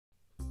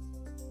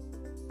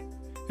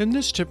In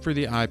this tip for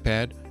the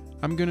iPad,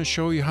 I'm going to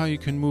show you how you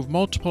can move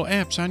multiple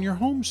apps on your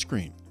home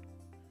screen.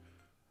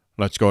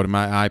 Let's go to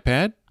my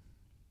iPad.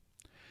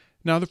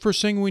 Now the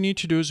first thing we need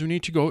to do is we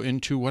need to go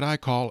into what I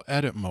call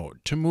edit mode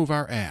to move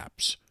our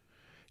apps.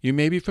 You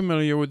may be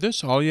familiar with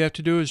this. All you have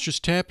to do is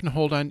just tap and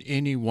hold on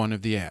any one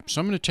of the apps.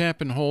 So I'm going to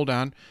tap and hold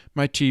on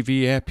my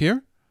TV app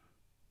here.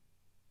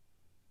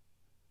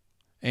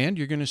 And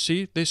you're going to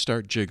see they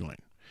start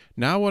jiggling.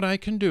 Now what I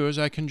can do is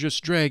I can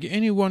just drag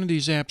any one of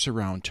these apps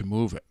around to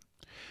move it.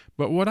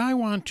 But what I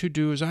want to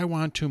do is I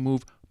want to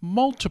move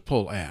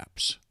multiple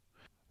apps.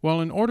 Well,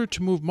 in order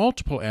to move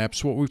multiple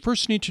apps, what we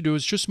first need to do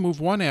is just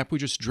move one app. We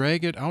just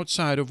drag it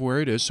outside of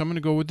where it is. So I'm going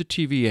to go with the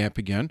TV app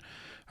again.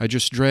 I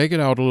just drag it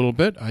out a little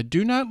bit. I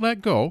do not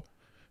let go,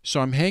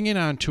 so I'm hanging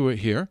on to it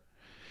here.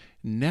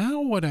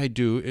 Now what I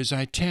do is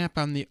I tap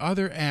on the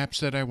other apps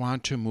that I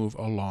want to move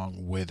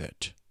along with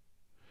it.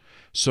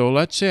 So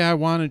let's say I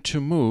wanted to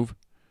move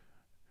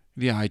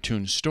the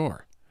iTunes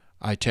Store.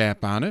 I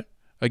tap on it.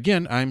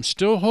 Again, I'm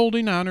still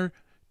holding on or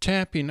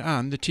tapping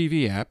on the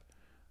TV app.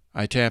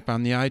 I tap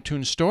on the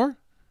iTunes Store,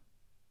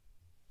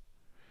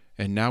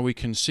 and now we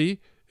can see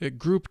it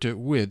grouped it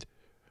with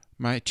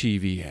my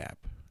TV app.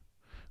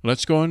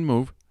 Let's go and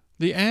move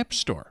the App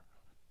Store.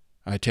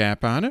 I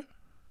tap on it,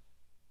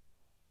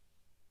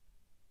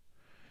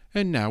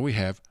 and now we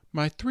have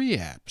my 3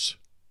 apps.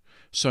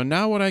 So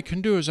now what I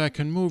can do is I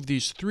can move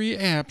these 3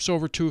 apps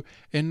over to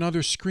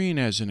another screen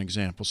as an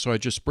example. So I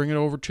just bring it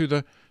over to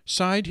the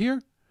side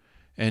here,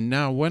 and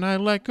now when I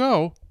let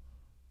go,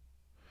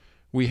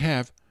 we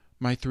have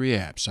my 3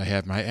 apps. I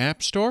have my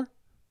App Store,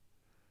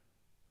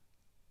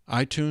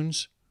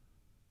 iTunes,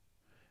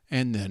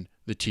 and then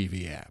the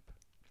TV app.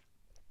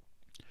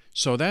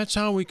 So that's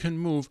how we can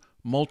move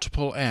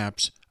multiple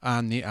apps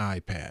on the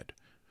iPad.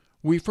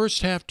 We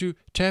first have to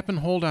tap and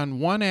hold on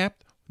one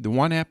app, the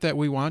one app that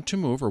we want to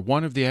move, or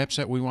one of the apps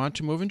that we want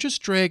to move, and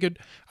just drag it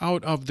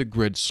out of the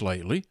grid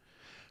slightly.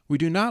 We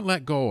do not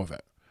let go of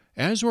it.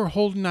 As we're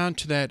holding on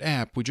to that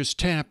app, we just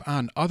tap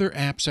on other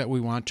apps that we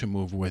want to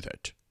move with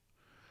it.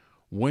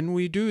 When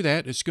we do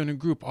that, it's going to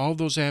group all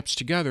those apps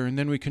together, and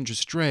then we can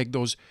just drag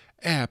those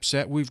apps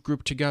that we've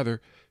grouped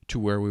together to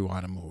where we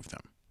want to move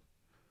them.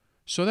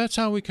 So that's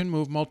how we can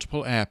move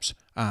multiple apps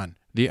on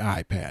the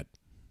iPad.